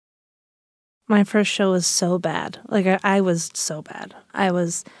My first show was so bad. Like, I was so bad. I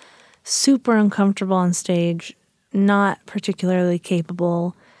was super uncomfortable on stage, not particularly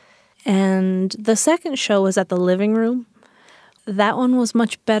capable. And the second show was at the living room. That one was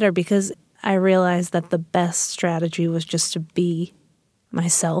much better because I realized that the best strategy was just to be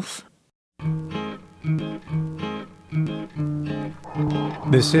myself.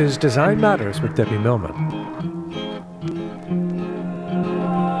 This is Design Matters with Debbie Millman.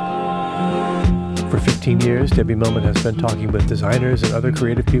 For 15 years, Debbie Millman has been talking with designers and other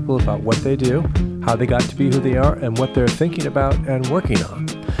creative people about what they do, how they got to be who they are, and what they're thinking about and working on.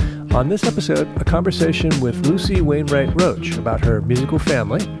 On this episode, a conversation with Lucy Wainwright Roche about her musical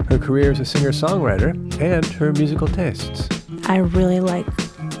family, her career as a singer-songwriter, and her musical tastes. I really like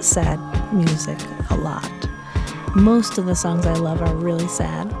sad music a lot. Most of the songs I love are really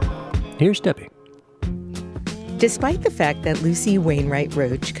sad. Here's Debbie. Despite the fact that Lucy Wainwright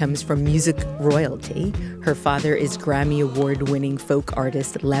Roche comes from music royalty, her father is Grammy Award-winning folk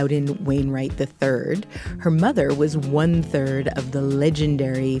artist Loudon Wainwright III. Her mother was one-third of the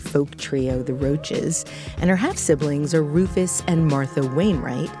legendary folk trio The Roches, and her half-siblings are Rufus and Martha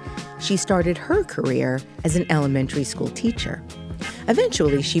Wainwright. She started her career as an elementary school teacher.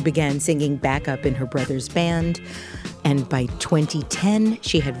 Eventually, she began singing backup in her brother's band, and by 2010,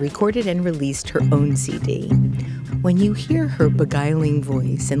 she had recorded and released her own CD. When you hear her beguiling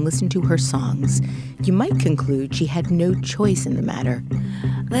voice and listen to her songs, you might conclude she had no choice in the matter.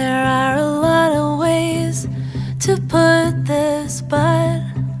 There are a lot of ways to put this, but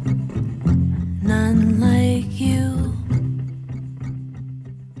none like you.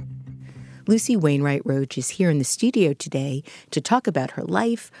 Lucy Wainwright Roche is here in the studio today to talk about her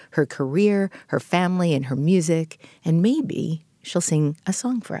life, her career, her family, and her music, and maybe she'll sing a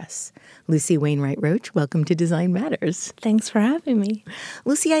song for us. Lucy Wainwright Roche, welcome to Design Matters. Thanks for having me.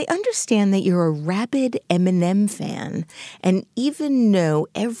 Lucy, I understand that you're a rabid Eminem fan and even know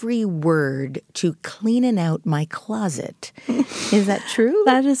every word to Cleanin' Out My Closet. Is that true?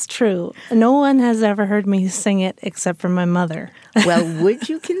 That is true. No one has ever heard me sing it except for my mother. Well, would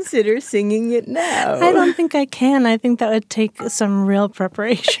you consider singing it now? I don't think I can. I think that would take some real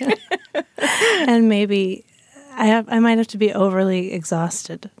preparation. And maybe I might have to be overly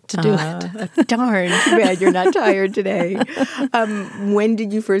exhausted to do it. Darn, too bad you're not tired today. When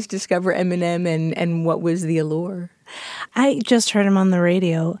did you first discover Eminem and what was the allure? I just heard him on the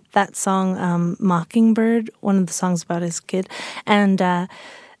radio. That song, Mockingbird, one of the songs about his kid. And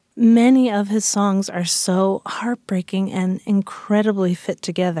many of his songs are so heartbreaking and incredibly fit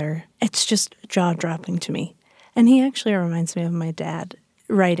together. It's just jaw-dropping to me. And he actually reminds me of my dad,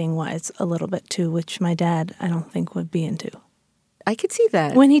 writing-wise a little bit too, which my dad I don't think would be into. I could see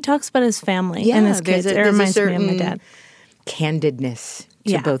that. When he talks about his family and his kids, it reminds me of my dad. Candidness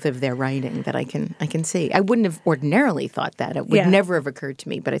to both of their writing that I can see. I wouldn't have ordinarily thought that. It would never have occurred to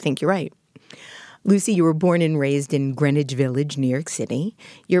me, but I think you're right. Lucy, you were born and raised in Greenwich Village, New York City.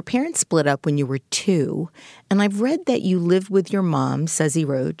 Your parents split up when you were 2, and I've read that you lived with your mom, Suzy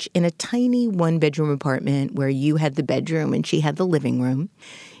Roche, in a tiny one-bedroom apartment where you had the bedroom and she had the living room.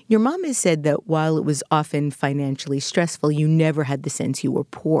 Your mom has said that while it was often financially stressful, you never had the sense you were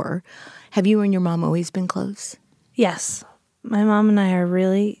poor. Have you and your mom always been close? Yes. My mom and I are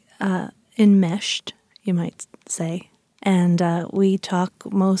really enmeshed, you might say, and we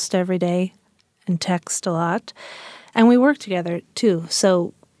talk most every day and text a lot. And we work together, too.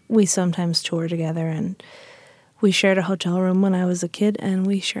 So we sometimes tour together, and we shared a hotel room when I was a kid, and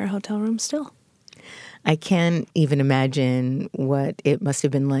we share a hotel room still. I can't even imagine what it must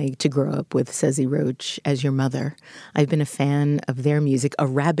have been like to grow up with Suzy Roche as your mother. I've been a fan of their music, a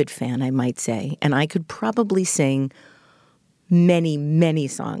rabid fan, I might say, and I could probably sing many, many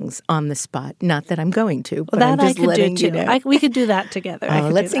songs on the spot. Not that I'm going to, but I'm just letting you know. We could do that together.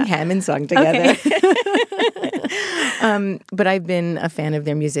 Let's sing Hammond song together. Okay. But I've been a fan of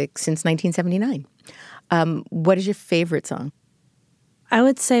their music since 1979. What is your favorite song? I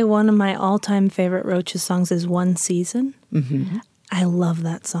would say one of my all-time favorite Roches songs is One Season. Mm-hmm. I love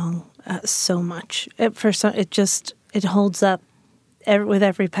that song so much. It holds up. With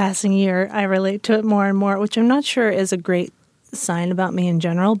every passing year, I relate to it more and more, which I'm not sure is a great sign about me in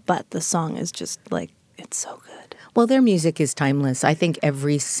general, but the song is just it's so good. Well, their music is timeless. I think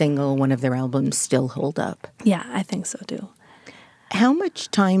every single one of their albums still hold up. Yeah, I think so too. How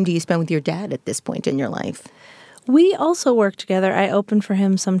much time do you spend with your dad at this point in your life? We also work together. I open for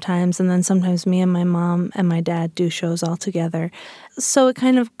him sometimes, and then sometimes me and my mom and my dad do shows all together. So it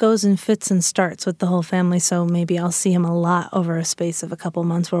kind of goes in fits and starts with the whole family, so maybe I'll see him a lot over a space of a couple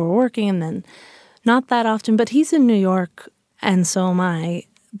months where we're working, and then not that often. But he's in New York, and so am I,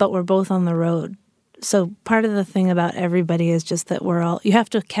 but we're both on the road. So part of the thing about everybody is just that you have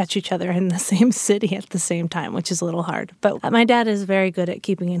to catch each other in the same city at the same time, which is a little hard. But my dad is very good at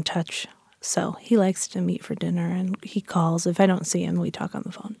keeping in touch. So he likes to meet for dinner and he calls. If I don't see him, we talk on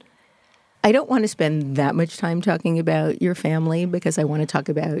the phone. I don't want to spend that much time talking about your family because I want to talk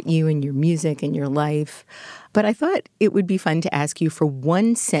about you and your music and your life. But I thought it would be fun to ask you for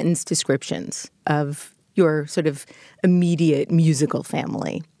one-sentence descriptions of your sort of immediate musical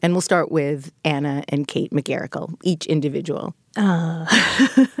family. And we'll start with Anna and Kate McGarrigle, each individual.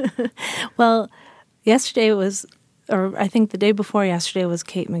 Well, yesterday was, or I think the day before yesterday was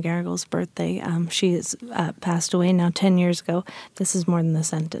Kate McGarrigle's birthday. She has passed away now 10 years ago. This is more than a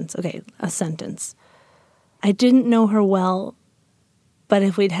sentence. Okay, a sentence. I didn't know her well, but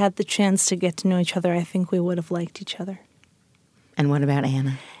if we'd had the chance to get to know each other, I think we would have liked each other. And what about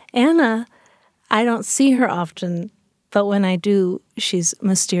Anna? Anna, I don't see her often, but when I do, she's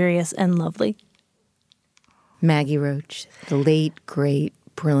mysterious and lovely. Maggie Roche, the late, great,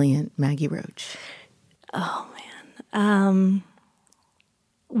 brilliant Maggie Roche. Oh, man.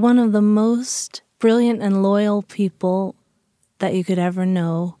 One of the most brilliant and loyal people that you could ever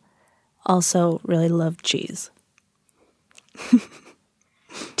know, also really loved cheese.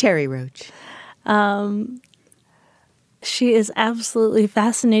 Terry Roche. She is absolutely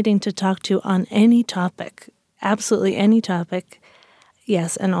fascinating to talk to on any topic. Absolutely any topic.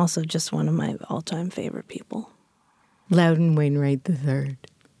 Yes, and also just one of my all-time favorite people. Loudon Wainwright III.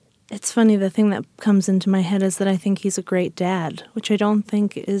 It's funny, the thing that comes into my head is that I think he's a great dad, which I don't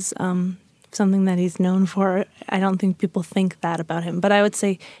think is something that he's known for. I don't think people think that about him. But I would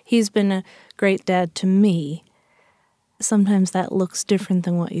say he's been a great dad to me. Sometimes that looks different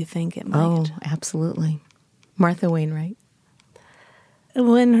than what you think it might. Oh, absolutely. Martha Wainwright.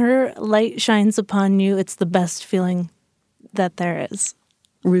 When her light shines upon you, it's the best feeling that there is.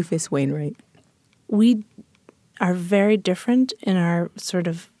 Rufus Wainwright. We are very different in our sort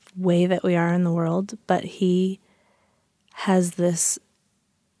of way that we are in the world, but he has this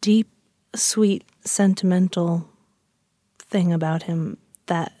deep, sweet, sentimental thing about him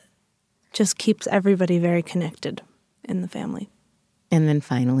that just keeps everybody very connected in the family. And then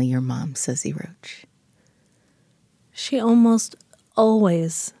finally, your mom, Susie Roche. She almost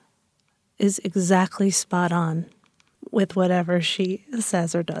always is exactly spot on with whatever she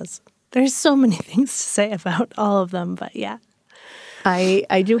says or does. There's so many things to say about all of them, but yeah.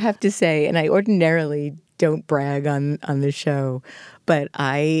 I do have to say, and I ordinarily don't brag on the show, but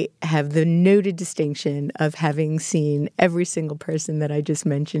I have the noted distinction of having seen every single person that I just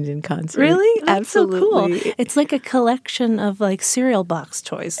mentioned in concert. Really? That's Absolutely. so cool. It's like a collection of like cereal box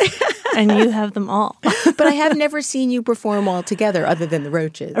toys, and you have them all. But I have never seen you perform all together other than the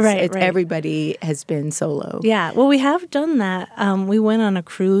Roaches. Right. Everybody has been solo. Yeah, well, we have done that. We went on a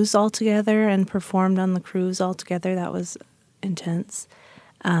cruise all together and performed on the cruise all together. That was intense.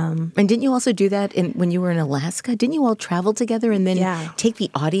 And didn't you also do that when you were in Alaska? Didn't you all travel together and then take the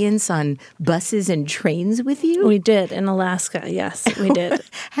audience on buses and trains with you? We did in Alaska. Yes, we did.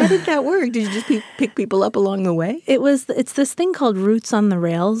 How did that work? Did you just pick people up along the way? It's this thing called Roots on the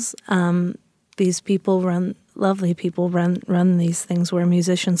Rails. These people lovely people run these things where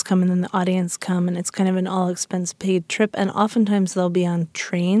musicians come and then the audience come, and it's kind of an all-expense paid trip. And oftentimes they'll be on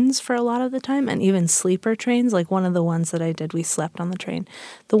trains for a lot of the time, and even sleeper trains. Like one of the ones that I did, we slept on the train.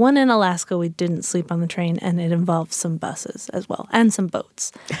 The one in Alaska, we didn't sleep on the train, and it involved some buses as well, and some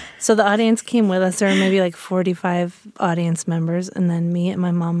boats. So the audience came with us. There were maybe like 45 audience members, and then me and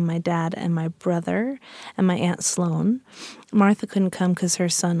my mom and my dad and my brother and my Aunt Sloan. Martha couldn't come because her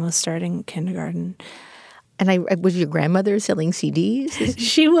son was starting kindergarten. And was your grandmother selling CDs?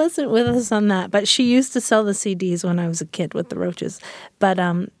 She wasn't with us on that, but she used to sell the CDs when I was a kid with the Roaches. But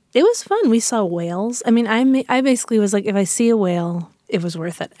it was fun. We saw whales. I mean, I basically was like, if I see a whale, it was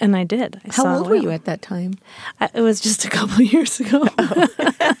worth it. And I did. How old were you at that time? It was just a couple of years ago. Oh.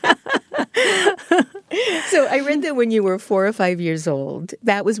 So I read that when you were 4 or 5 years old,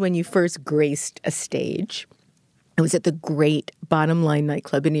 that was when you first graced a stage. It was at the great Bottom Line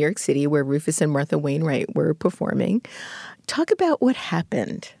nightclub in New York City where Rufus and Martha Wainwright were performing. Talk about what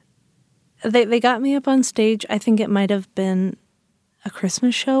happened. They got me up on stage. I think it might have been a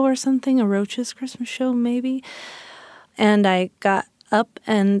Christmas show or something, a Roaches Christmas show maybe. And I got up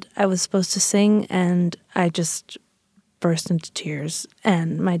and I was supposed to sing, and I just burst into tears.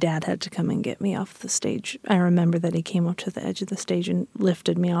 And my dad had to come and get me off the stage. I remember that he came up to the edge of the stage and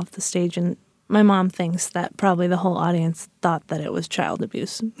lifted me off the stage, and my mom thinks that probably the whole audience thought that it was child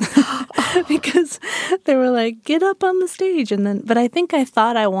abuse because they were like, get up on the stage. But I think I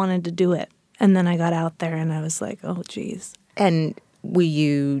thought I wanted to do it. And then I got out there and I was like, oh, geez. And Were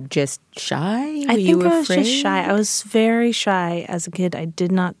you just shy? I think I was just shy. I was very shy as a kid. I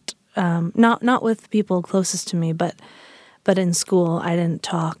did not with people closest to me, but in school I didn't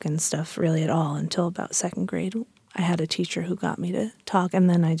talk and stuff really at all until about second grade. I had a teacher who got me to talk, and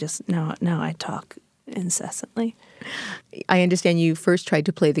then I just now I talk incessantly. I understand you first tried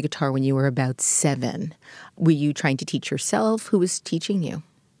to play the guitar when you were about 7. Were you trying to teach yourself? Who was teaching you?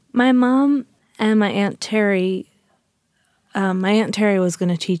 My mom and my Aunt Terry. My Aunt Terry was going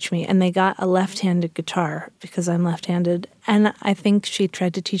to teach me, and they got a left-handed guitar because I'm left-handed. And I think she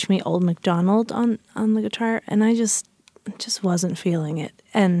tried to teach me Old MacDonald on the guitar, and I just wasn't feeling it.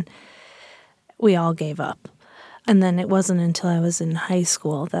 And we all gave up. And then it wasn't until I was in high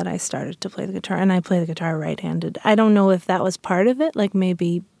school that I started to play the guitar, and I play the guitar right-handed. I don't know if that was part of it, like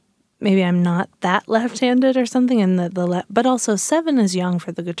maybe I'm not that left-handed or something, and but also 7 is young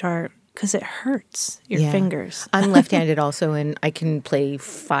for the guitar because it hurts your fingers. I'm left-handed also, and I can play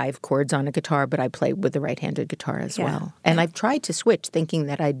 5 chords on a guitar, but I play with the right-handed guitar as well. And I've tried to switch, thinking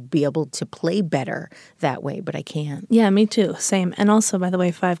that I'd be able to play better that way, but I can't. Yeah, me too. Same. And also, by the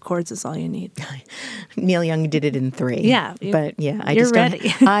way, 5 chords is all you need. Neil Young did it in 3. Yeah. But I you're just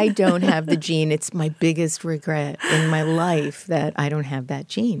ready. I don't have the gene. It's my biggest regret in my life that I don't have that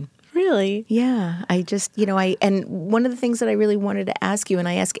gene. Really? Yeah. I just, and one of the things that I really wanted to ask you, and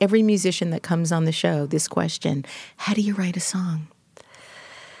I ask every musician that comes on the show this question, how do you write a song?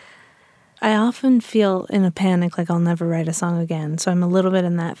 I often feel in a panic like I'll never write a song again. So I'm a little bit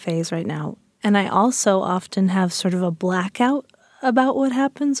in that phase right now. And I also often have sort of a blackout about what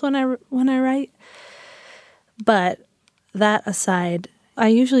happens when I write. But that aside, I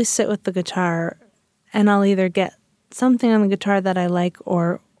usually sit with the guitar and I'll either get something on the guitar that I like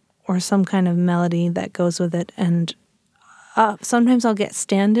or some kind of melody that goes with it. And sometimes I'll get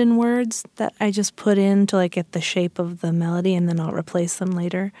stand-in words that I just put in to like get the shape of the melody, and then I'll replace them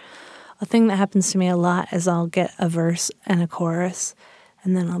later. A thing that happens to me a lot is I'll get a verse and a chorus,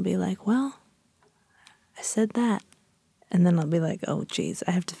 and then I'll be like, well, I said that. And then I'll be like, oh, geez,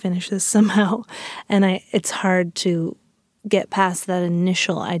 I have to finish this somehow. And it's hard to get past that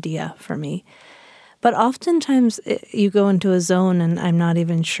initial idea for me. But oftentimes you go into a zone and I'm not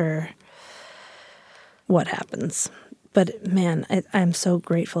even sure what happens. But man, I'm so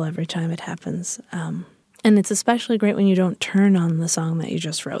grateful every time it happens. And it's especially great when you don't turn on the song that you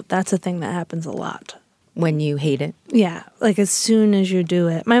just wrote. That's a thing that happens a lot. When you hate it? Yeah, like as soon as you do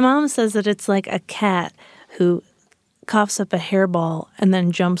it. My mom says that it's like a cat who coughs up a hairball and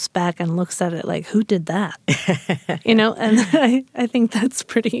then jumps back and looks at it like, who did that? And I think that's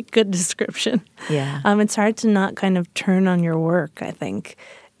pretty good description. Yeah. It's hard to not kind of turn on your work, I think,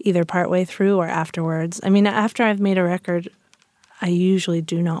 either partway through or afterwards. I mean, after I've made a record, I usually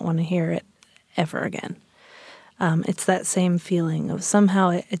do not want to hear it ever again. It's that same feeling of somehow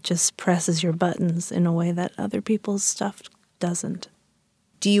it just presses your buttons in a way that other people's stuff doesn't.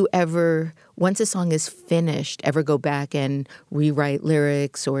 Do you ever, once a song is finished, ever go back and rewrite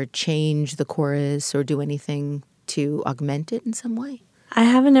lyrics or change the chorus or do anything to augment it in some way? I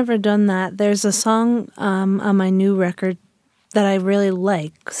haven't ever done that. There's a song on my new record that I really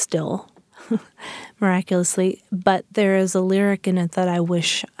like still, miraculously, but there is a lyric in it that I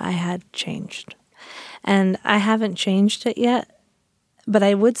wish I had changed. And I haven't changed it yet, but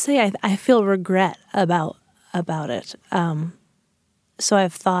I would say I feel regret about it. So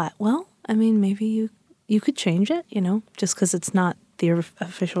I've thought, well, I mean, maybe you could change it, just because it's not the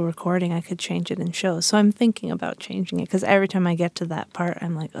official recording, I could change it in shows. So I'm thinking about changing it because every time I get to that part,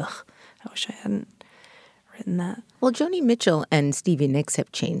 I'm like, ugh, I wish I hadn't written that. Well, Joni Mitchell and Stevie Nicks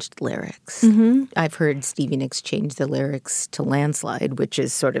have changed lyrics. Mm-hmm. I've heard Stevie Nicks change the lyrics to Landslide, which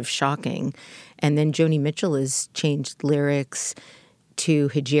is sort of shocking. And then Joni Mitchell has changed lyrics to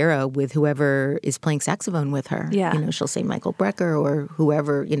Hejira with whoever is playing saxophone with her. Yeah. She'll say Michael Brecker or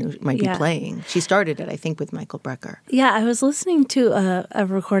whoever, might be playing. She started it, I think, with Michael Brecker. Yeah, I was listening to a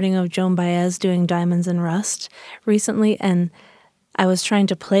recording of Joan Baez doing Diamonds and Rust recently, and I was trying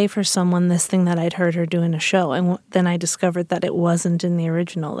to play for someone this thing that I'd heard her do in a show, and then I discovered that it wasn't in the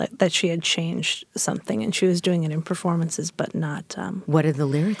original, that she had changed something, and she was doing it in performances, but not... What are the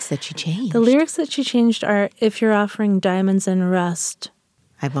lyrics that she changed? The lyrics that she changed are, if you're offering diamonds and rust...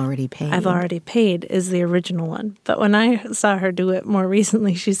 I've already paid. I've already paid is the original one. But when I saw her do it more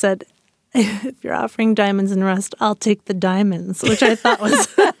recently, she said, if you're offering diamonds and rust, I'll take the diamonds, which I thought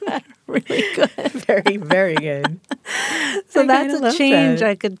was really good. Very, very good. So that's a change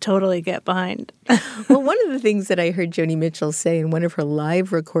I could totally get behind. Well, one of the things that I heard Joni Mitchell say in one of her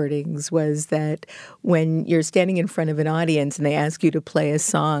live recordings was that when you're standing in front of an audience and they ask you to play a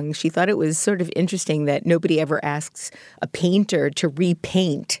song, she thought it was sort of interesting that nobody ever asks a painter to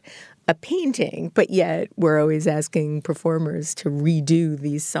repaint a painting, but yet we're always asking performers to redo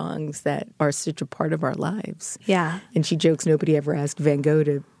these songs that are such a part of our lives. Yeah. And she jokes nobody ever asked Van Gogh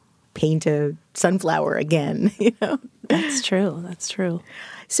to paint a sunflower again, you know? That's true. That's true.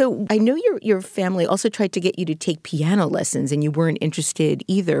 So I know your family also tried to get you to take piano lessons, and you weren't interested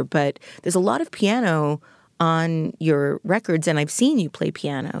either, but there's a lot of piano on your records, and I've seen you play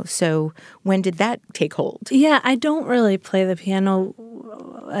piano. So when did that take hold? Yeah, I don't really play the piano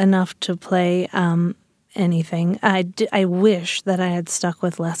enough to play anything. I wish that I had stuck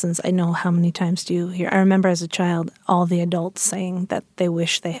with lessons. I know how many times do you hear. I remember as a child all the adults saying that they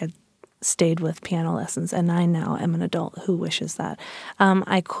wish they had stayed with piano lessons, and I now am an adult who wishes that.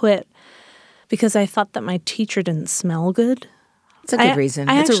 I quit because I thought that my teacher didn't smell good. It's a good reason.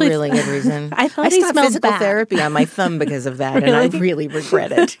 It's a really good reason. I thought he smelled physical bad. therapy on my thumb because of that, Really? and I really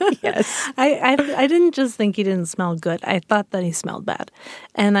regret it. Yes. I didn't just think he didn't smell good. I thought that he smelled bad.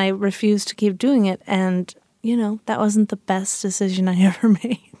 And I refused to keep doing it. And, you know, that wasn't the best decision I ever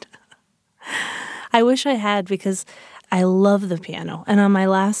made. I wish I had, because I love the piano. And on my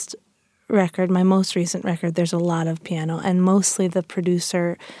last record, my most recent record, there's a lot of piano. And mostly the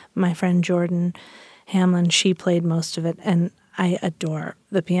producer, my friend Jordan Hamlin, she played most of it. And I adore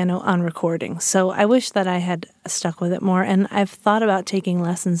the piano on recording. So I wish that I had stuck with it more. And I've thought about taking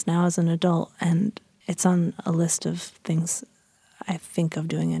lessons now as an adult, and it's on a list of things I think of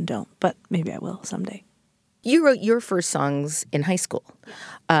doing and don't. But maybe I will someday. You wrote your first songs in high school,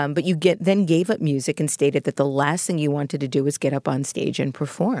 but you then gave up music and stated that the last thing you wanted to do was get up on stage and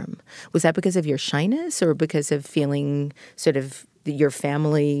perform. Was that because of your shyness or because of feeling sort of your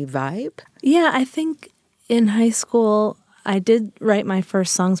family vibe? Yeah, I think in high school I did write my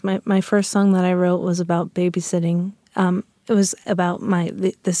first songs. My first song that I wrote was about babysitting. It was about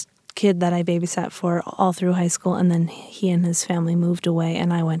this kid that I babysat for all through high school, and then he and his family moved away,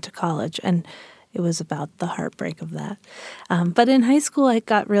 and I went to college, and it was about the heartbreak of that. But in high school, I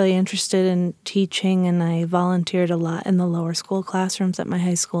got really interested in teaching, and I volunteered a lot in the lower school classrooms at my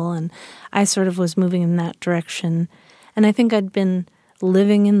high school, and I sort of was moving in that direction. And I think I'd been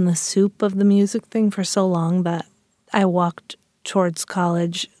living in the soup of the music thing for so long that I walked towards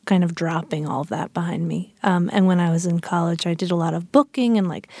college kind of dropping all of that behind me. And when I was in college, I did a lot of booking, and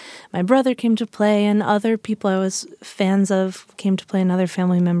like my brother came to play, and other people I was fans of came to play, and other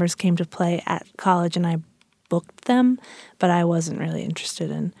family members came to play at college, and I booked them, but I wasn't really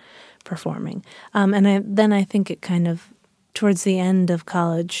interested in performing. And I think it kind of, towards the end of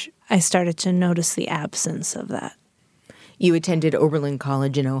college, I started to notice the absence of that. You attended Oberlin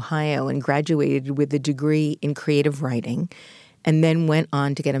College in Ohio and graduated with a degree in creative writing, and then went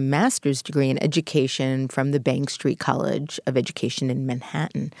on to get a master's degree in education from the Bank Street College of Education in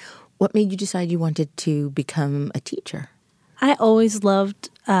Manhattan. What made you decide you wanted to become a teacher? I always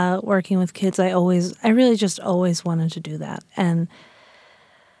loved working with kids. I really just always wanted to do that. And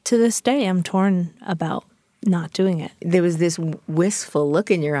to this day, I'm torn about not doing it. There was this wistful look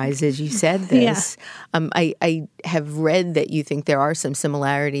in your eyes as you said this. Yeah. I have read that you think there are some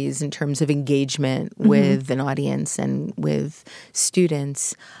similarities in terms of engagement with an audience and with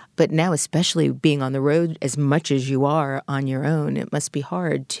students. But now, especially being on the road as much as you are on your own, it must be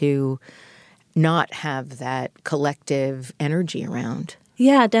hard to not have that collective energy around.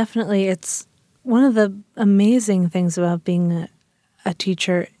 Yeah, definitely. It's one of the amazing things about being a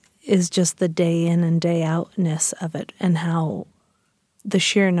teacher is just the day in and day outness of it, and how the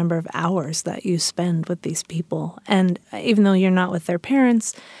sheer number of hours that you spend with these people. And even though you're not with their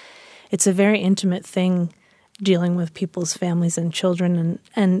parents, it's a very intimate thing dealing with people's families and children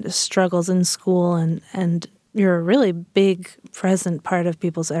and struggles in school, and you're a really big present part of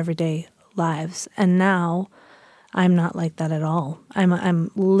people's everyday lives. And now I'm not like that at all. I'm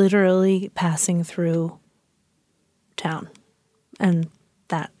literally passing through town, and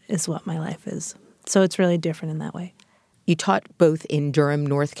that is what my life is. So it's really different in that way. You taught both in Durham,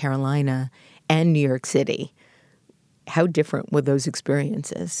 North Carolina, and New York City. How different were those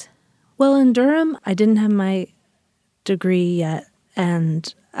experiences? Well, in Durham, I didn't have my degree yet,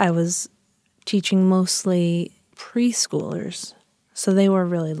 and I was teaching mostly preschoolers, so they were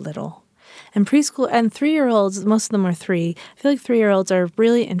really little. And preschool and 3-year-olds, most of them are 3. I feel like 3-year-olds are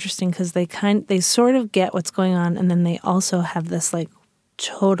really interesting because they sort of get what's going on, and then they also have this like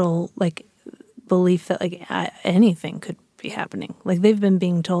total like belief that like anything could be happening. Like, they've been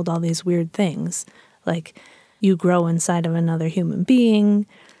being told all these weird things, like you grow inside of another human being.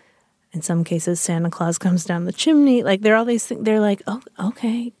 In some cases, Santa Claus comes down the chimney. Like, there are all these things. They're like, oh,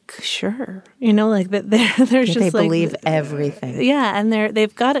 okay, sure. You know, like they're just they like, believe everything. Yeah, and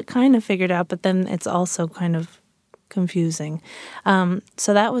they've got it kind of figured out, but then it's also kind of confusing.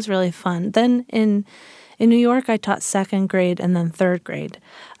 So that was really fun. Then in New York, I taught second grade and then third grade,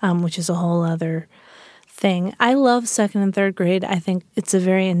 which is a whole other thing. I love second and third grade. I think it's a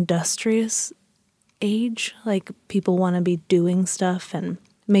very industrious age. Like, people want to be doing stuff and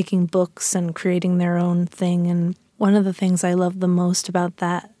making books and creating their own thing. And one of the things I loved the most about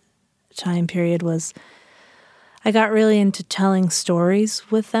that time period was I got really into telling stories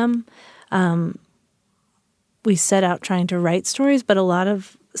with them. We set out trying to write stories, but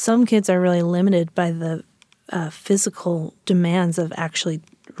some kids are really limited by the physical demands of actually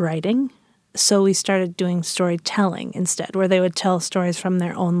writing. So we started doing storytelling instead, where they would tell stories from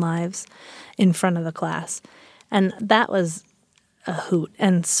their own lives in front of the class. And that was a hoot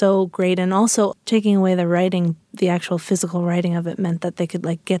and so great. And also taking away the writing, the actual physical writing of it, meant that they could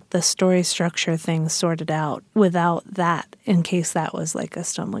like get the story structure things sorted out without that, in case that was like a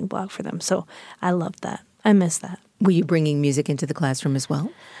stumbling block for them. So I loved that. I miss that. Were you bringing music into the classroom as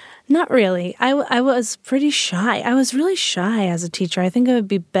well? Not really. I was pretty shy. I was really shy as a teacher. I think I would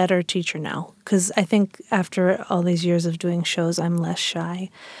be a better teacher now, because I think after all these years of doing shows, I'm less shy.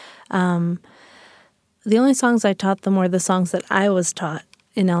 The only songs I taught them were the songs that I was taught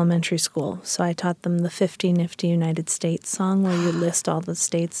in elementary school. So I taught them the 50 Nifty United States song, where you list all the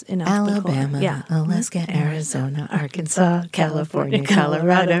states in alphabetical. Alabama, Alaska, Arizona, Arkansas, California,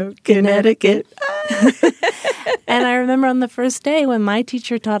 Colorado, Connecticut. And I remember on the first day when my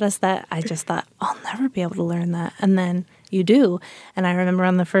teacher taught us that, I just thought, I'll never be able to learn that. And then you do. And I remember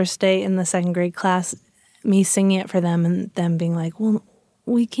on the first day in the second grade class, me singing it for them and them being like, well,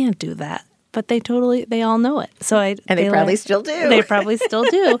 we can't do that. But they all know it. So they probably still do. They probably still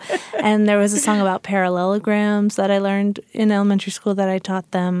do. And there was a song about parallelograms that I learned in elementary school that I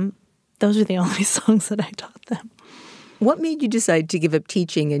taught them. Those are the only songs that I taught them. What made you decide to give up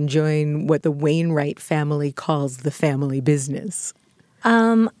teaching and join what the Wainwright family calls the family business?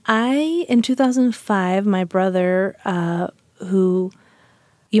 In 2005, my brother, who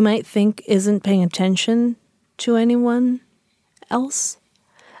you might think isn't paying attention to anyone else,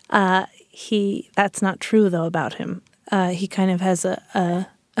 that's not true, though, about him. He kind of has a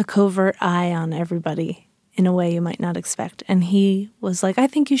covert eye on everybody in a way you might not expect. And he was like, I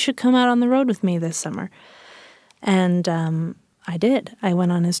think you should come out on the road with me this summer. And I did. I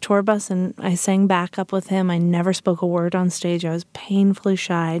went on his tour bus and I sang backup with him. I never spoke a word on stage. I was painfully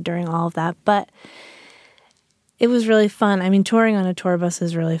shy during all of that. But it was really fun. I mean, touring on a tour bus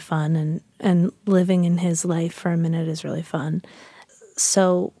is really fun, and living in his life for a minute is really fun.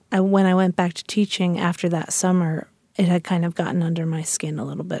 So when I went back to teaching after that summer, it had kind of gotten under my skin a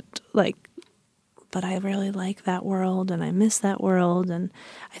little bit, but I really like that world and I miss that world. And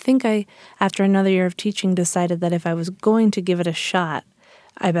I think after another year of teaching, decided that if I was going to give it a shot,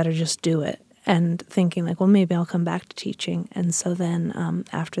 I better just do it. And thinking well, maybe I'll come back to teaching. And so then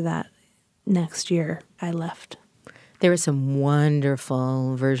after that next year, I left. There are some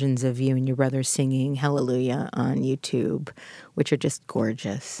wonderful versions of you and your brother singing Hallelujah on YouTube, which are just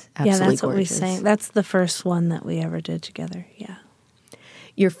gorgeous. Absolutely yeah, that's gorgeous. What we sang. That's the first one that we ever did together, yeah.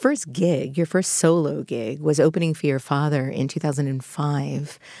 Your first solo gig, was opening for your father in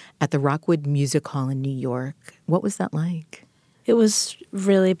 2005 at the Rockwood Music Hall in New York. What was that like? It was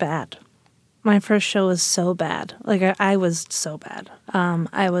really bad. My first show was so bad. I was so bad.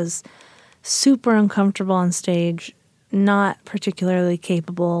 I was super uncomfortable on stage, not particularly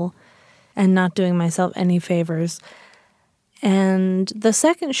capable, and not doing myself any favors. And the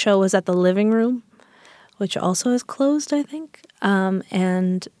second show was at the Living Room, which also is closed, I think.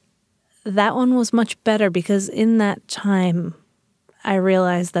 And that one was much better because in that time, I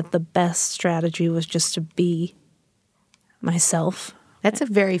realized that the best strategy was just to be myself. That's a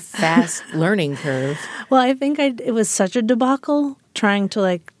very fast learning curve. Well, I think it was such a debacle trying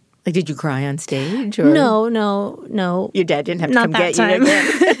to did you cry on stage? Or? No. Your dad didn't have to Not come that get you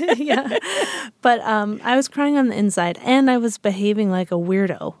again. Yeah. But I was crying on the inside, and I was behaving like a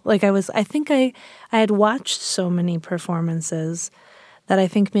weirdo. I think I had watched so many performances that I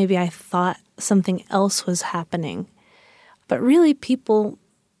think maybe I thought something else was happening. But really, people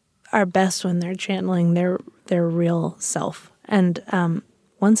are best when they're channeling their real self. And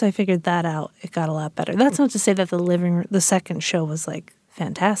once I figured that out, it got a lot better. That's not to say that the second show was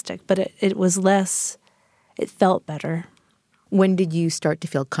fantastic, but it was less, it felt better. When did you start to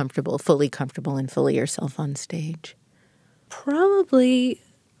feel fully comfortable and fully yourself on stage? Probably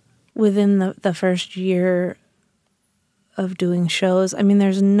within the first year of doing shows. I mean,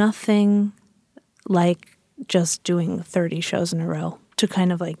 there's nothing like just doing 30 shows in a row to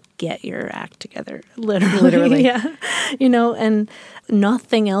kind of like get your act together, literally. Yeah. And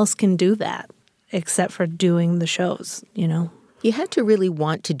nothing else can do that except for doing the shows, You had to really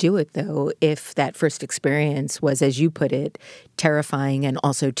want to do it, though, if that first experience was, as you put it, terrifying and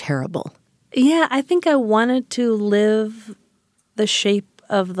also terrible. Yeah, I think I wanted to live the shape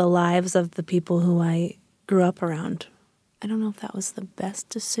of the lives of the people who I grew up around. I don't know if that was the best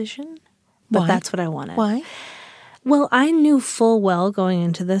decision, but that's what I wanted. Why? Well, I knew full well going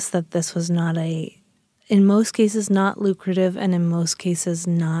into this that this was not in most cases, not lucrative, and in most cases,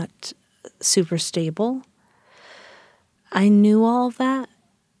 not super stable. I knew all of that.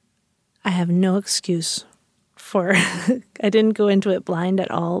 I have no excuse for I didn't go into it blind at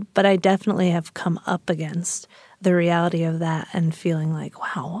all, but I definitely have come up against the reality of that and feeling like,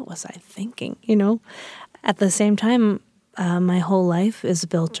 wow, what was I thinking? At the same time, my whole life is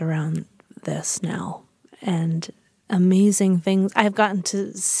built around this now, and amazing things. I've gotten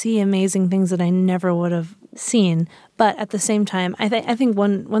to see amazing things that I never would have seen. But at the same time, I think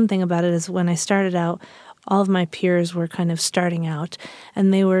one thing about it is when I started out, all of my peers were kind of starting out,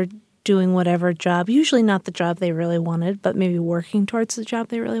 and they were doing whatever job, usually not the job they really wanted, but maybe working towards the job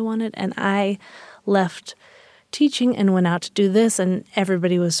they really wanted. And I left teaching and went out to do this, and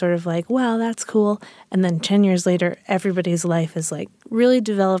everybody was sort of like, wow, that's cool. And then 10 years later, everybody's life is like really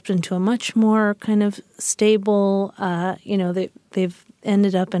developed into a much more kind of stable, they've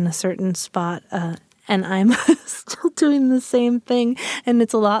ended up in a certain spot, and I'm still doing the same thing, and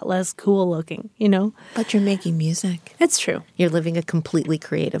it's a lot less cool looking, But you're making music. It's true. You're living a completely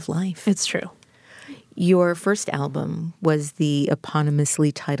creative life. It's true. Your first album was the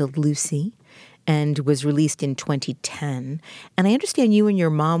eponymously titled Lucy and was released in 2010. And I understand you and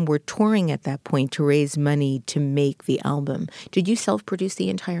your mom were touring at that point to raise money to make the album. Did you self-produce the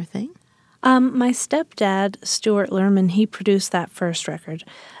entire thing? My stepdad, Stuart Luhrmann, he produced that first record.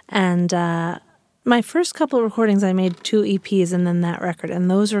 And my first couple of recordings, I made 2 EPs and then that record. And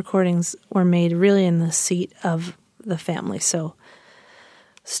those recordings were made really in the seat of the family. So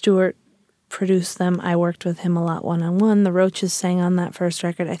Stuart produced them. I worked with him a lot one-on-one. The Roches sang on that first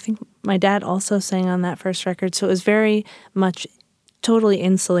record. I think my dad also sang on that first record. So it was very much totally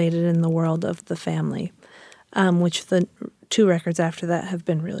insulated in the world of the family, which the 2 records after that have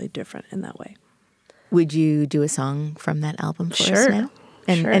been really different in that way. Would you do a song from that album for Sure. us now?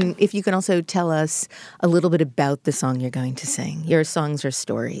 Sure. And if you can also tell us a little bit about the song you're going to sing. Your songs are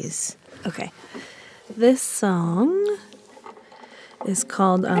stories. Okay. This song is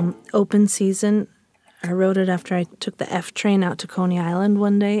called Open Season. I wrote it after I took the F train out to Coney Island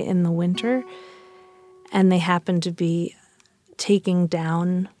one day in the winter, and they happened to be taking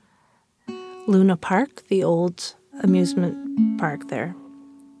down Luna Park, the old amusement park there,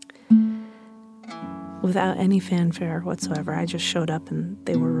 without any fanfare whatsoever. I just showed up and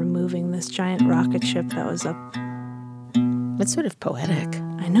they were removing this giant rocket ship that was up. That's sort of poetic.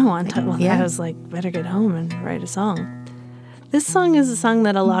 I know. I was like, better get home and write a song. This song is a song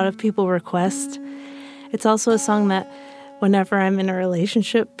that a lot of people request. It's also a song that whenever I'm in a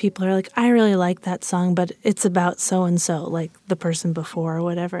relationship, people are like, I really like that song, but it's about so-and-so, like the person before or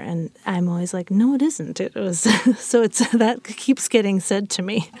whatever. And I'm always like, no, it isn't. It was, so that keeps getting said to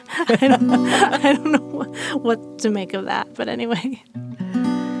me. I don't know what to make of that, but anyway.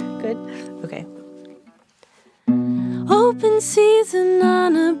 Good? Okay. Open season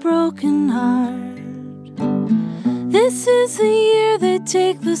on a broken heart. This is the year they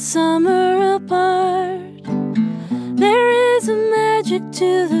take the summer apart. There is a magic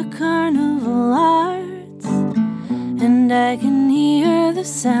to the carnival arts, and I can hear the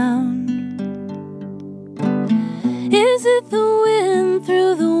sound. Is it the wind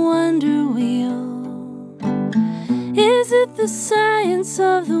through the wonder wheel? Is it the science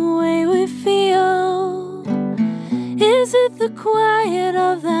of the way we feel? Is it the quiet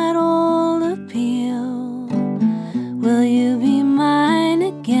of that old appeal? Will you be mine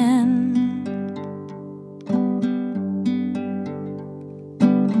again?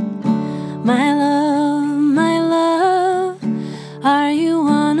 My love, are you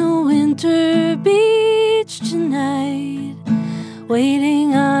on a winter beach tonight?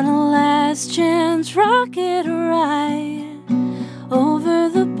 Waiting on a last chance rocket ride over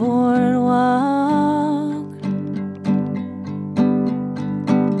the boardwalk.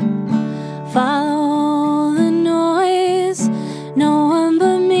 Follow the noise, no one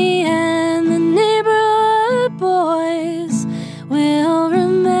but me and the neighborhood boys will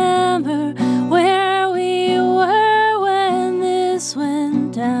remember where we were when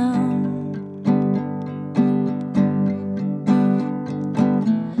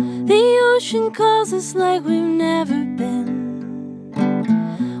The ocean calls us like we've never been.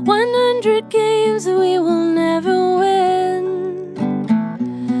 100 games that we will never win.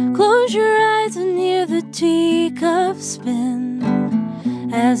 Close your eyes and hear the teacup spin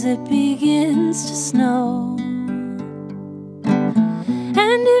as it begins to snow.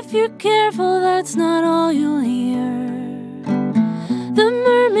 And if you're careful, that's not all you'll hear. The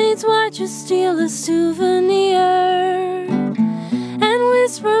mermaids watch us steal a souvenir and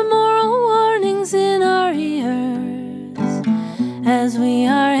whisper moral warnings in our ears as we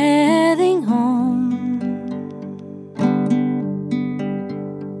are heading home.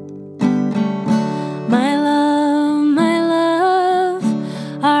 My love,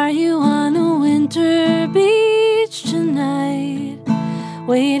 are you on a winter beach tonight,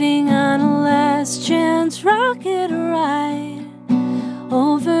 waiting on a last chance rocket ride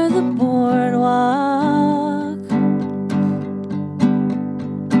over the boardwalk?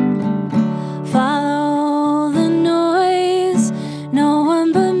 Follow the noise, no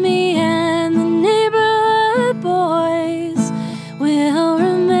one but me and the neighborhood boys will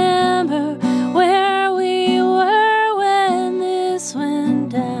remember where we were when this went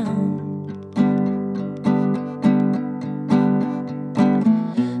down.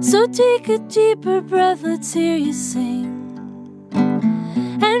 So take a deeper breath, let's hear you sing,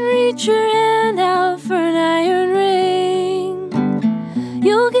 and reach your hand out for an iron ring.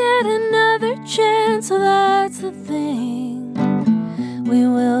 You'll get another chance, so that's the thing. We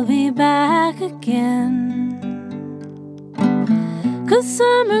will be back again. 'Cause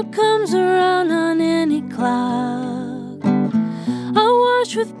summer comes around on any clock,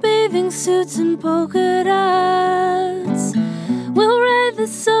 awash with bathing suits and polka dots. We'll ride the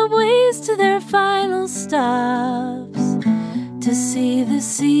subways to their final stops to see the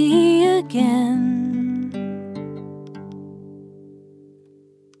sea again.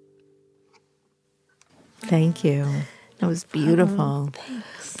 Thank you. That was beautiful.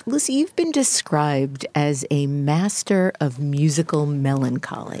 Thanks. Lucy, you've been described as a master of musical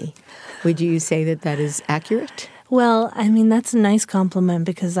melancholy. Would you say that that is accurate? Well, I mean, that's a nice compliment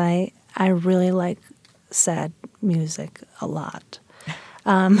because I really like sad music a lot.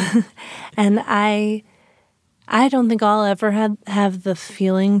 And I don't think I'll ever have the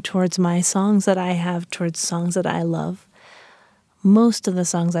feeling towards my songs that I have towards songs that I love. Most of the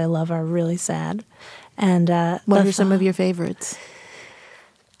songs I love are really sad. And what are some of your favorites?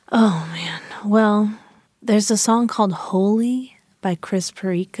 Oh, man. Well, there's a song called Holy by Chris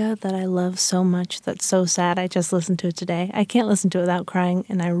Perica that I love so much. That's so sad. I just listened to it today. I can't listen to it without crying,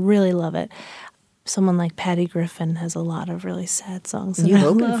 and I really love it. Someone like Patty Griffin has a lot of really sad songs. You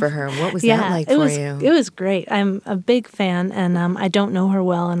opened for her. What was that like for you? It was great. I'm a big fan, and I don't know her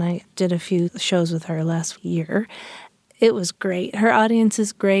well, and I did a few shows with her last year. It was great. Her audience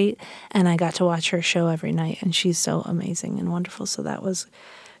is great, and I got to watch her show every night, and she's so amazing and wonderful, so that was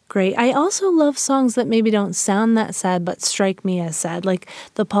great. I also love songs that maybe don't sound that sad but strike me as sad, like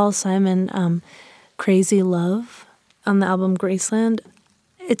the Paul Simon Crazy Love on the album Graceland.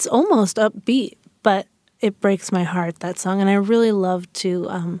 It's almost upbeat, but it breaks my heart, that song, and I really love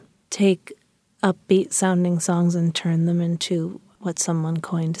to take upbeat sounding songs and turn them into what someone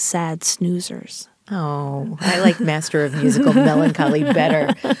coined sad snoozers. Oh, I like Master of Musical Melancholy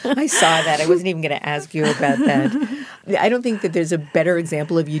better. I saw that. I wasn't even going to ask you about that. I don't think that there's a better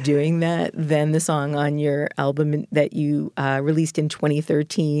example of you doing that than the song on your album that you released in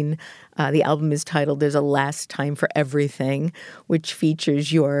 2013. The album is titled There's a Last Time for Everything, which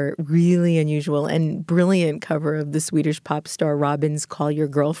features your really unusual and brilliant cover of the Swedish pop star Robyn's Call Your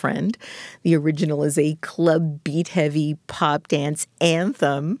Girlfriend. The original is a club beat-heavy pop dance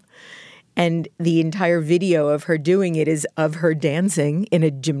anthem. And the entire video of her doing it is of her dancing in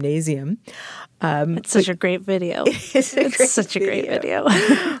a gymnasium. It's such a great video. It's such a great video.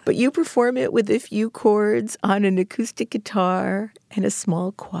 But you perform it with a few chords on an acoustic guitar and a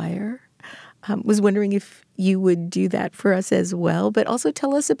small choir. Was wondering if you would do that for us as well, but also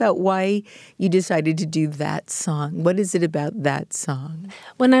tell us about why you decided to do that song. What is it about that song?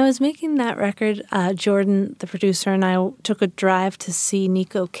 When I was making that record, Jordan, the producer, and I took a drive to see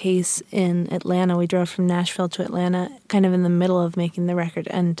Nico Case in Atlanta. We drove from Nashville to Atlanta kind of in the middle of making the record,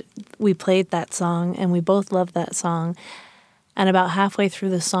 and we played that song, and we both loved that song. And about halfway through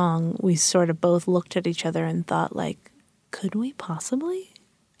the song, we sort of both looked at each other and thought, like, could we possibly?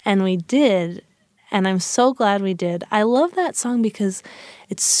 And we did, And I'm so glad we did. I love that song because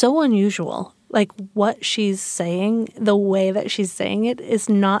it's so unusual. Like what she's saying, the way that she's saying it is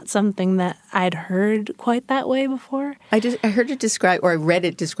not something that I'd heard quite that way before. I heard it described, or I read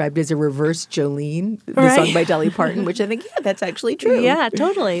it described as a reverse Jolene, the song by Dolly Parton, which I think, yeah, that's actually true. Yeah,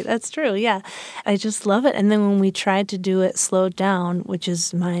 totally. That's true. Yeah. I just love it. And then when we tried to do it slowed down, which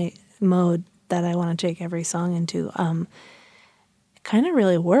is my mode that I want to take every song into, kind of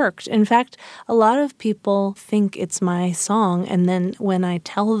really worked. In fact, a lot of people think it's my song, and then when I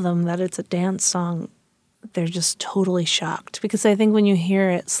tell them that it's a dance song, they're just totally shocked, because I think when you hear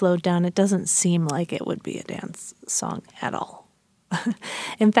it slowed down, it doesn't seem like it would be a dance song at all.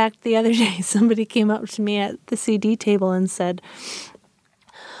 In fact, the other day, somebody came up to me at the CD table and said,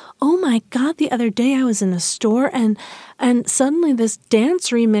 "Oh my God, the other day I was in a store and suddenly this dance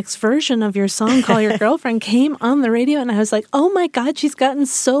remix version of your song, Call Your Girlfriend, came on the radio." And I was like, "Oh my God, she's gotten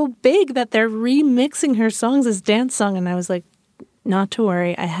so big that they're remixing her songs as dance song." And I was like, "Not to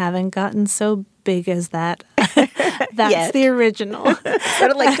worry, I haven't gotten so big as that." That's the original.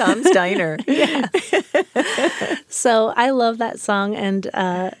 Sort of like Tom's Diner. Yeah. So I love that song, and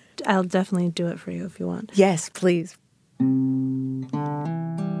I'll definitely do it for you if you want. Yes, please.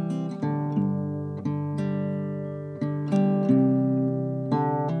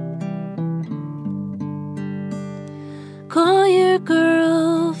 Call your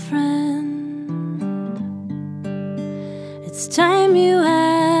girlfriend. It's time you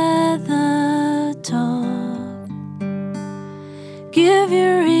had the talk. Give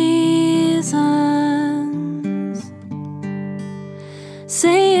your reasons.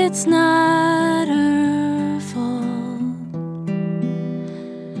 Say it's not her fault,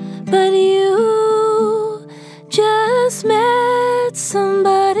 but you just met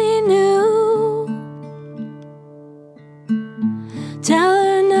somebody new. Tell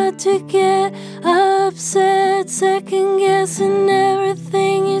her not to get upset, second guessing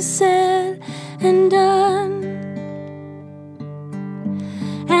everything you said and done.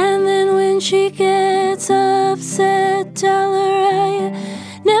 And then when she gets upset, tell her how you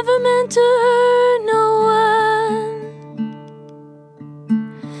never meant to hurt no one.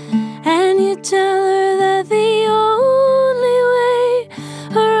 And you tell her that the only way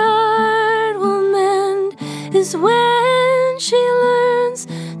her heart will mend is when she learns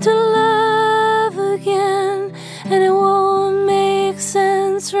to love again. And it won't make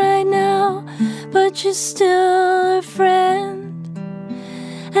sense right now, but you're still her friend.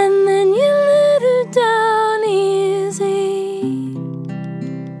 And then you let her down easy.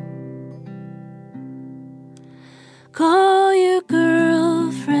 Call your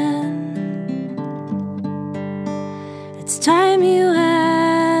girlfriend. It's time you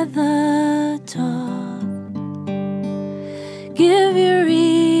had the talk. Give your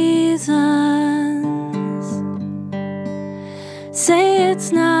reasons. Say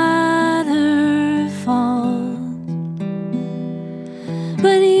it's not her fault,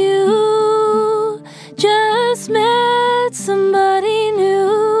 but you just met somebody new.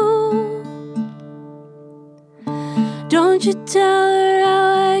 Don't you tell her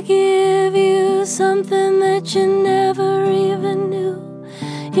how I give you something that you never even knew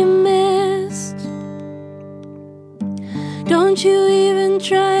you missed. Don't you even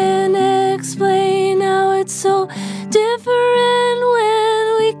try and explain how it's so different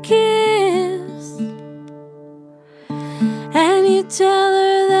when we kiss. And you tell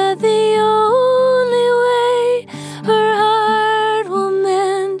her that the only way her heart will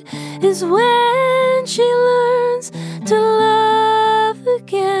mend is when she learns to love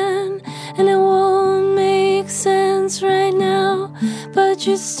again. And it won't make sense right now, but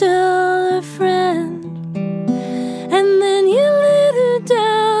you're still a friend. And then you let her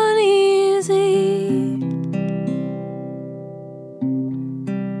down easy.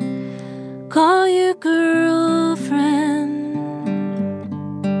 Call your girlfriend.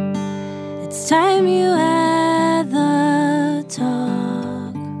 It's time you had the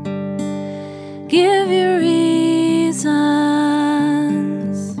talk. Give your reasons.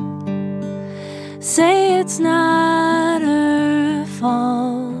 Say it's not her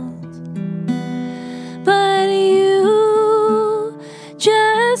fault, but you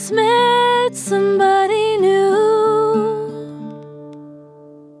just met somebody new.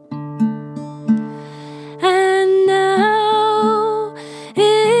 And now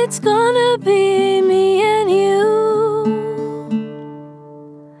it's gonna be me and you.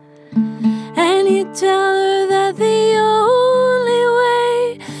 And you tell her that the only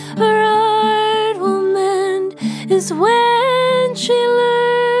way her heart will mend is when she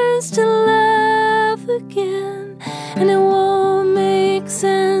learns to love again. And it won't make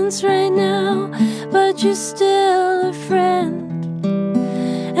sense right now, but you're still a friend.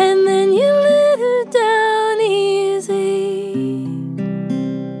 And then you let her down easy.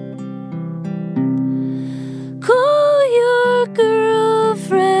 Call your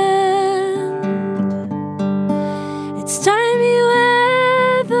girlfriend. It's time you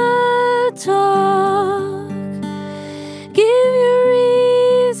had the talk. Give your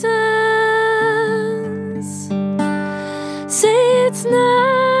reasons. Say it's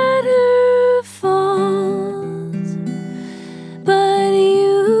not her fault, but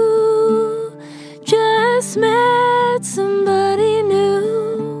you just met somebody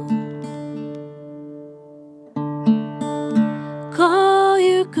new. Call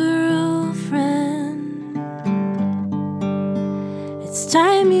your girlfriend. It's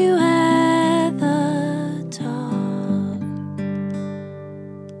time you had the talk.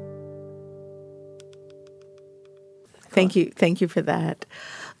 Thank you for that.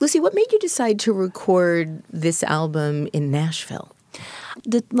 Lucy, what made you decide to record this album in Nashville?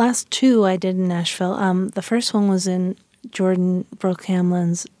 The last two I did in Nashville. The first one was in Jordan Brooke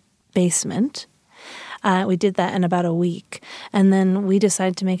Hamlin's basement. We did that in about a week. And then we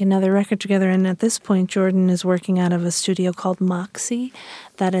decided to make another record together. And at this point, Jordan is working out of a studio called Moxie.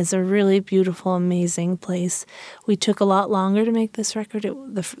 That is a really beautiful, amazing place. We took a lot longer to make this record.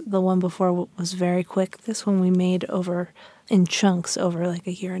 The one before was very quick. This one we made in chunks over like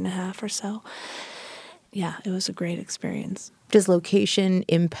a year and a half or so. Yeah, it was a great experience. Does location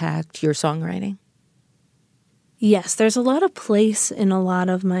impact your songwriting? Yes, there's a lot of place in a lot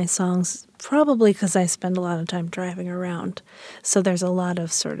of my songs, probably because I spend a lot of time driving around. So there's a lot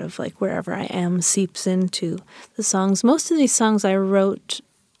of sort of like wherever I am seeps into the songs. Most of these songs I wrote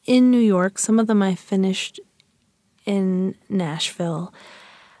in New York. Some of them I finished in Nashville.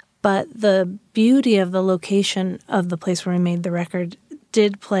 But the beauty of the location of the place where I made the record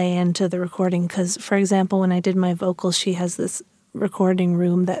did play into the recording because, for example, when I did my vocals, she has this recording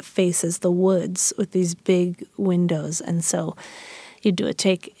room that faces the woods with these big windows. And so you do a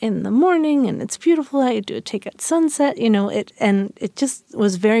take in the morning and it's beautiful out. You do a take at sunset, and it just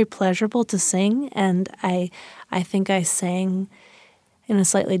was very pleasurable to sing. And I think I sang in a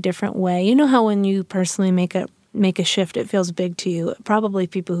slightly different way. You know how when you personally make a shift, it feels big to you. Probably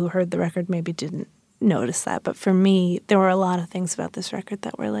people who heard the record maybe didn't notice that. But for me, there were a lot of things about this record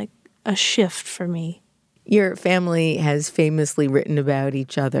that were like a shift for me. Your family has famously written about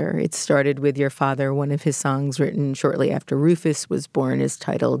each other. It started with your father. One of his songs written shortly after Rufus was born is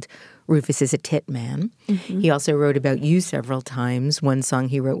titled Rufus is a Tit Man. Mm-hmm. He also wrote about you several times. One song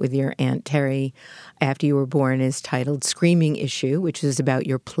he wrote with your Aunt Terry after you were born is titled Screaming Issue, which is about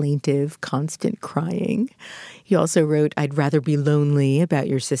your plaintive, constant crying. He also wrote I'd Rather Be Lonely about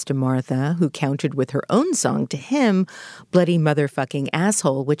your sister Martha, who countered with her own song to him, Bloody Motherfucking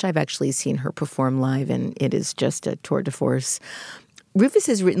Asshole, which I've actually seen her perform live, and it is just a tour de force. Rufus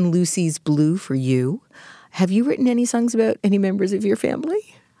has written Lucy's Blue for you. Have you written any songs about any members of your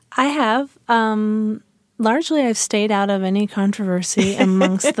family? I have. Largely, I've stayed out of any controversy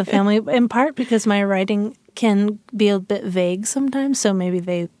amongst the family, in part because my writing can be a bit vague sometimes, so maybe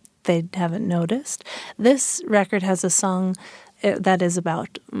they haven't noticed. This record has a song that is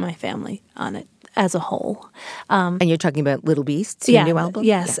about my family on it as a whole. And you're talking about Little Beasts, your new album?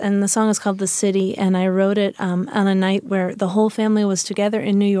 Yes, yeah. And the song is called The City, and I wrote it on a night where the whole family was together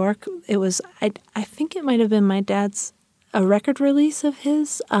in New York. It was, I think it might have been my dad's a record release of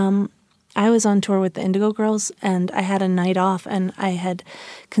his. I was on tour with the Indigo Girls, and I had a night off, and I had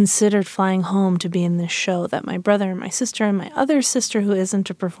considered flying home to be in this show that my brother and my sister and my other sister, who isn't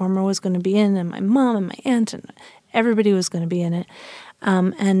a performer, was going to be in, and my mom and my aunt, and everybody was going to be in it.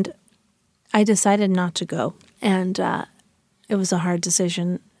 And I decided not to go, and it was a hard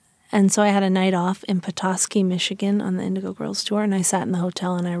decision. And so I had a night off in Petoskey, Michigan on the Indigo Girls tour, and I sat in the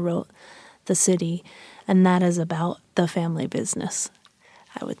hotel and I wrote The City, and that is about the family business,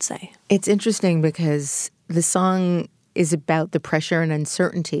 I would say. It's interesting because the song is about the pressure and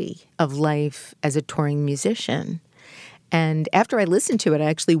uncertainty of life as a touring musician. And after I listened to it, I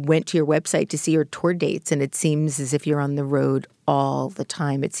actually went to your website to see your tour dates, and it seems as if you're on the road all the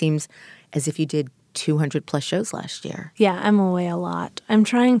time. It seems as if you did 200 plus shows last year. Yeah, I'm away a lot. I'm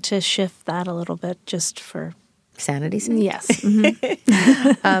trying to shift that a little bit just for sanity's sake? Yes.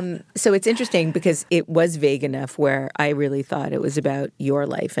 Mm-hmm. So it's interesting because it was vague enough where I really thought it was about your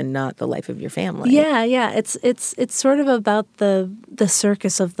life and not the life of your family. Yeah. It's sort of about the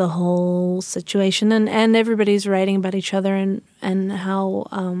circus of the whole situation, and everybody's writing about each other and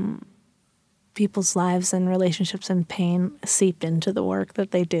how people's lives and relationships and pain seep into the work that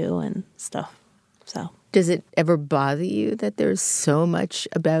they do and stuff. So Does it ever bother you that there's so much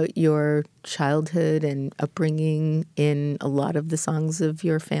about your childhood and upbringing in a lot of the songs of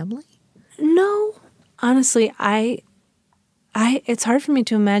your family? No. Honestly, it's hard for me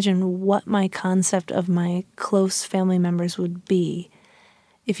to imagine what my concept of my close family members would be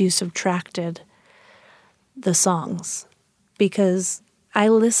if you subtracted the songs. Because I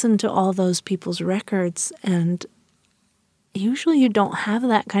listen to all those people's records, and usually you don't have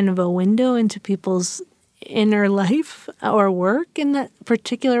that kind of a window into people's inner life or work in that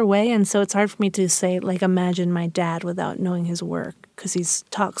particular way. And so it's hard for me to say, like, imagine my dad without knowing his work, because he's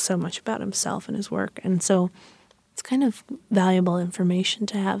talks so much about himself and his work. And so it's kind of valuable information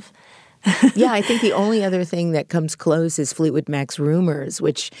to have. Yeah, I think the only other thing that comes close is Fleetwood Mac's Rumors,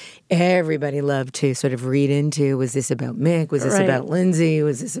 which everybody loved to sort of read into. Was this about Mick? Was this about Lindsay?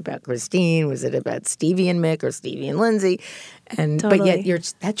 Was this about Christine? Was it about Stevie and Mick or Stevie and Lindsay? And Totally. But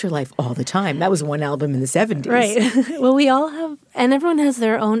yet that's your life all the time. That was one album in the 70s. Right. Well, we all have, and everyone has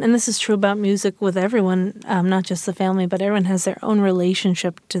their own, and this is true about music with everyone, not just the family, but everyone has their own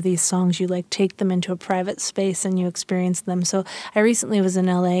relationship to these songs. You like take them into a private space and you experience them. So I recently was in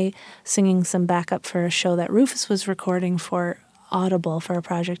LA singing some backup for a show that Rufus was recording for Audible for a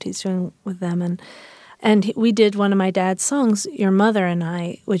project he's doing with them. And we did one of my dad's songs, Your Mother and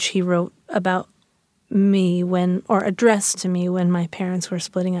I, which he wrote about me or addressed to me when my parents were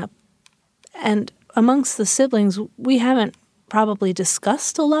splitting up. And amongst the siblings, we haven't probably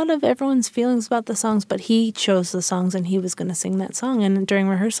discussed a lot of everyone's feelings about the songs, but he chose the songs and he was going to sing that song. And during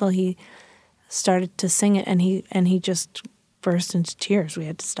rehearsal, he started to sing it, and he just burst into tears. We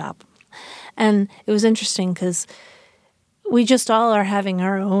had to stop. And it was interesting because we just all are having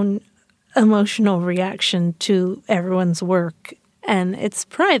our own emotional reaction to everyone's work. And it's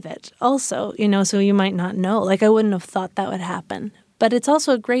private also, so you might not know. Like, I wouldn't have thought that would happen. But it's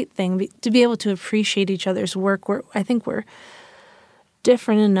also a great thing to be able to appreciate each other's work. I think we're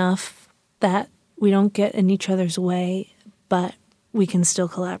different enough that we don't get in each other's way, but we can still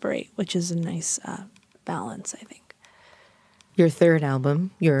collaborate, which is a nice balance, I think. Your third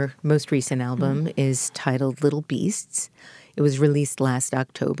album, your most recent album, is titled Little Beasts. It was released last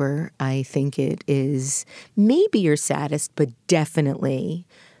October. I think it is maybe your saddest, but definitely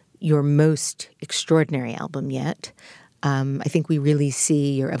your most extraordinary album yet. I think we really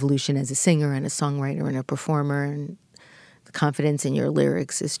see your evolution as a singer and a songwriter and a performer, and the confidence in your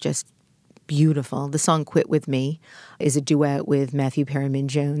lyrics is just beautiful. The song Quit With Me is a duet with Matthew Perryman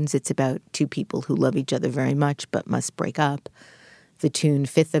Jones. It's about two people who love each other very much but must break up. The tune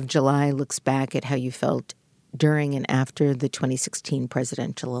 5th of July looks back at how you felt during and after the 2016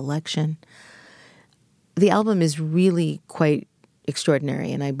 presidential election. The album is really quite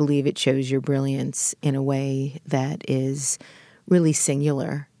extraordinary, and I believe it shows your brilliance in a way that is really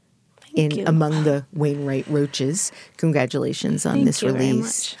singular among the Wainwright Roches. Congratulations on this release. Very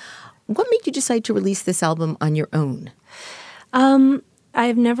much. What made you decide to release this album on your own?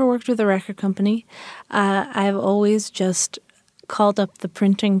 I've never worked with a record company. I've always just called up the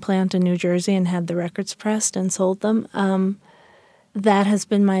printing plant in New Jersey and had the records pressed and sold them. That has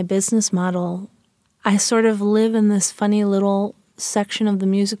been my business model. I sort of live in this funny little section of the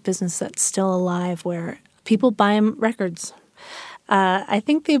music business that's still alive where people buy records. I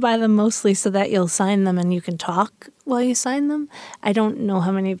think they buy them mostly so that you'll sign them and you can talk while you sign them. I don't know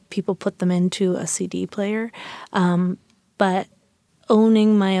how many people put them into a CD player, but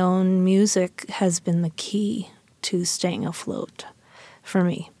owning my own music has been the key to staying afloat for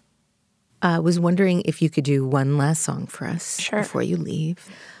me. I was wondering if you could do one last song for us before you leave.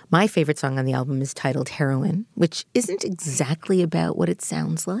 My favorite song on the album is titled Heroine, which isn't exactly about what it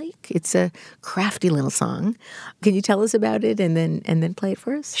sounds like. It's a crafty little song. Can you tell us about it and then play it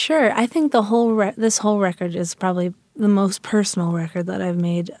for us? Sure. I think this whole record is probably the most personal record that I've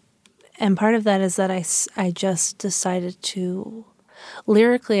made. And part of that is that I just decided to...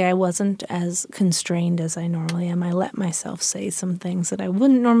 Lyrically, I wasn't as constrained as I normally am. I let myself say some things that I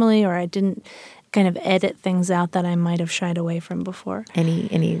wouldn't normally, or I didn't kind of edit things out that I might have shied away from before.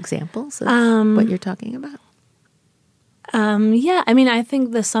 Any examples of what you're talking about? Yeah, I mean, I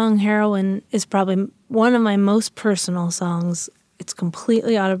think the song Heroine is probably one of my most personal songs. It's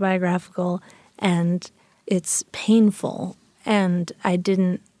completely autobiographical, and it's painful, and I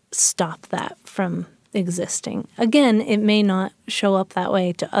didn't stop that from existing. Again, it may not show up that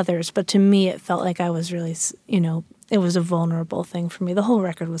way to others, but to me it felt like I was really, it was a vulnerable thing for me. The whole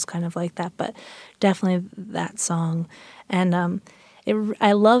record was kind of like that, but definitely that song. And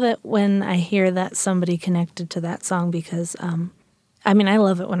I love it when I hear that somebody connected to that song because I mean, I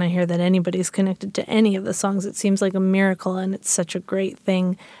love it when I hear that anybody's connected to any of the songs. It seems like a miracle, and it's such a great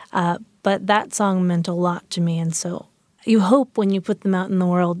thing. But that song meant a lot to me, and so you hope when you put them out in the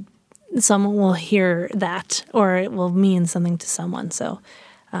world, someone will hear that, or it will mean something to someone. So,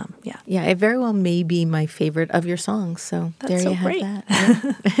 yeah. Yeah, it very well may be my favorite of your songs, so That's there so you have great.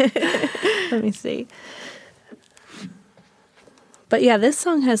 that. Let me see. But yeah, this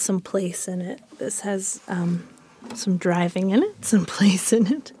song has some place in it. This has some driving in it, some place in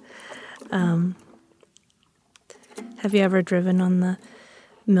it. Have you ever driven on the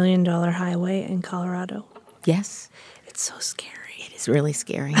 $1 Million Highway in Colorado? Yes. It's so scary. It is really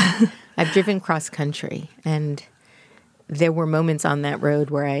scary. I've driven cross country, and there were moments on that road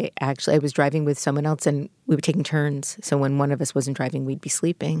where I was driving with someone else, and we were taking turns. So when one of us wasn't driving, we'd be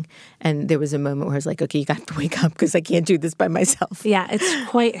sleeping. And there was a moment where I was like, okay, you got to wake up because I can't do this by myself. Yeah, it's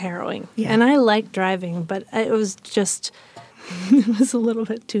quite harrowing. Yeah. And I like driving, but it was a little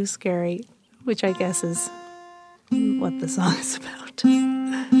bit too scary, which I guess is what the song is about.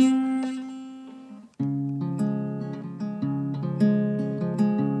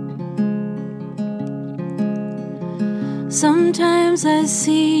 Sometimes I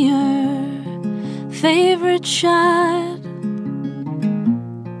see your favorite shot.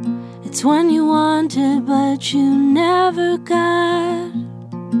 It's one you wanted but you never got.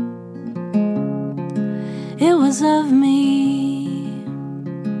 It was of me,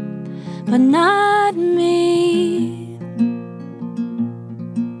 but not me.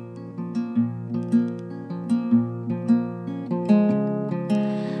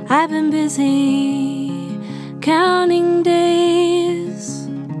 I've been busy counting days.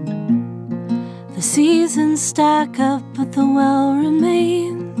 The seasons stack up, but the well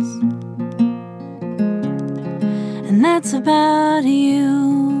remains. And that's about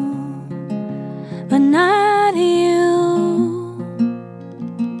you, but not you.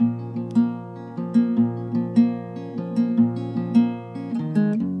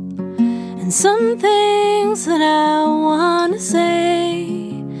 And some things that I want to say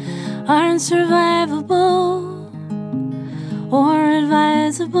aren't survivable or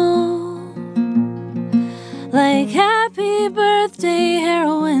advisable. Like happy birthday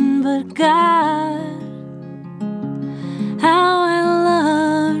heroin, but God, how I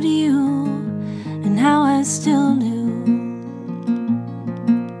loved you and how I still do.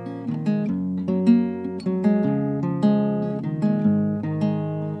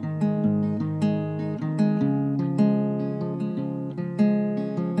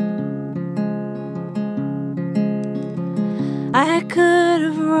 I could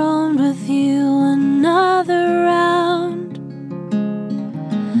have roamed with you another round,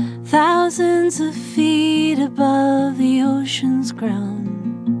 thousands of feet above the ocean's ground.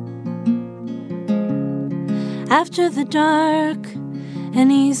 After the dark,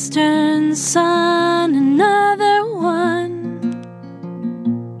 an eastern sun, another one.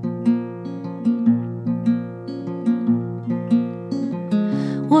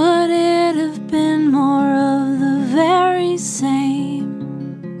 Would it have been more of the very same?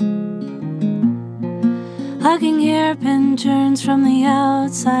 Hugging hairpin turns from the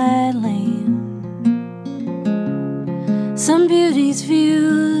outside lane. Some beauty's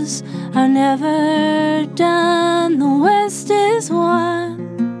views are never done. The West is one.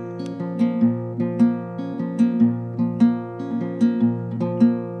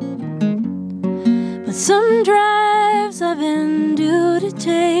 But some drives I've been due to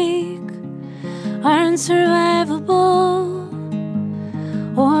take aren't survivable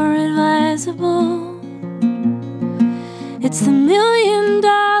or advisable. It's the $1 Million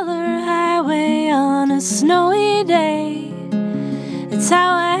Highway on a snowy day. It's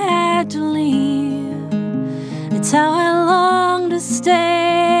how I had to leave. It's how I long to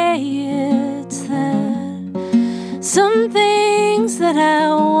stay. It's that some things that I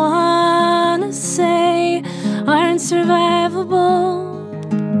want to say aren't survivable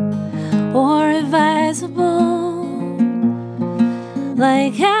or advisable.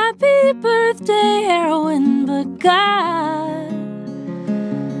 Like happy birthday heroin, but God,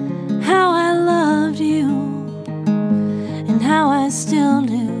 how I loved you and how I still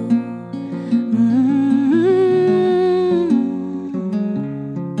do.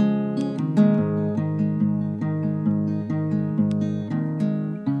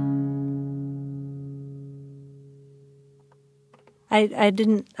 I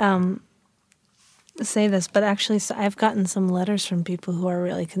didn't say this, but actually I've gotten some letters from people who are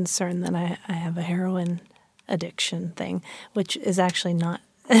really concerned that I have a heroin addiction thing, which is actually not.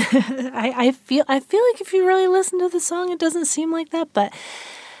 I feel like if you really listen to the song, it doesn't seem like that, but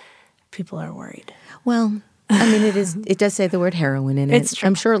people are worried. Well, I mean, it does say the word heroin in it. It's true.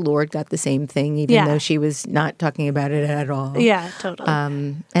 I'm sure Lord got the same thing, even though she was not talking about it at all. Yeah, totally.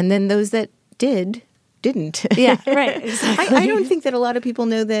 And then those that didn't. Yeah, right, exactly. I don't think that a lot of people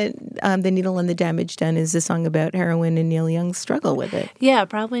know that The Needle and the Damage Done is a song about heroin and Neil Young's struggle with it. Yeah,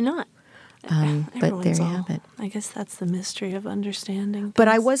 probably not. But there you have it. I guess that's the mystery of understanding things. But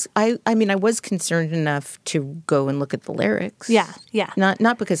I was concerned enough to go and look at the lyrics. Yeah.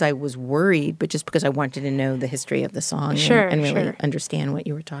 Not because I was worried, but just because I wanted to know the history of the song and really understand what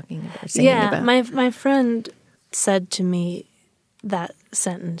you were talking about, singing about. Yeah, my friend said to me that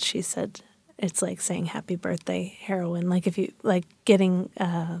sentence. She said, it's like saying happy birthday, heroin. Like if you, like getting,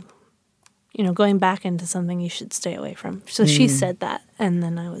 going back into something you should stay away from. So she said that. And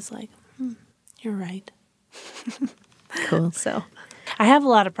then I was like, you're right. Cool. So I have a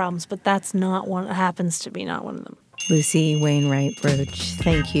lot of problems, but that's not one, happens to be not one of them. Lucy Wainwright Roche,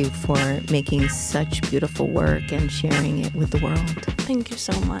 thank you for making such beautiful work and sharing it with the world. Thank you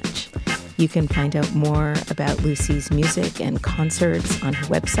so much. You can find out more about Lucy's music and concerts on her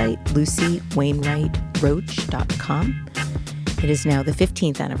website, lucywainwrightroche.com. It is now the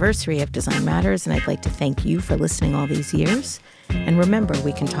 15th anniversary of Design Matters, and I'd like to thank you for listening all these years. And remember,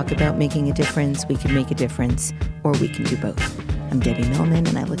 we can talk about making a difference, we can make a difference, or we can do both. I'm Debbie Millman,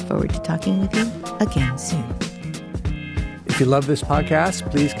 and I look forward to talking with you again soon. If you love this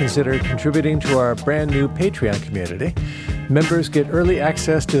podcast, please consider contributing to our brand new Patreon community. Members get early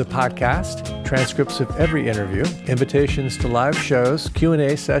access to the podcast, transcripts of every interview, invitations to live shows,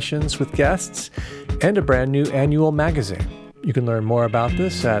 Q&A sessions with guests, and a brand new annual magazine. You can learn more about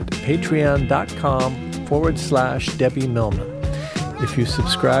this at patreon.com/Debbie Millman. If you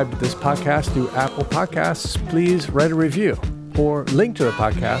subscribe to this podcast through Apple Podcasts, please write a review or link to the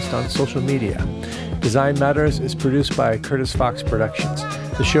podcast on social media. Design Matters is produced by Curtis Fox Productions.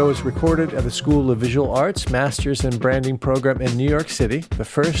 The show is recorded at the School of Visual Arts Masters in Branding program in New York City, the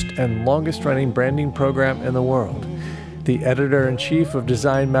first and longest-running branding program in the world. The editor-in-chief of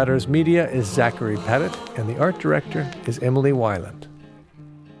Design Matters Media is Zachary Pettit, and the art director is Emily Weiland.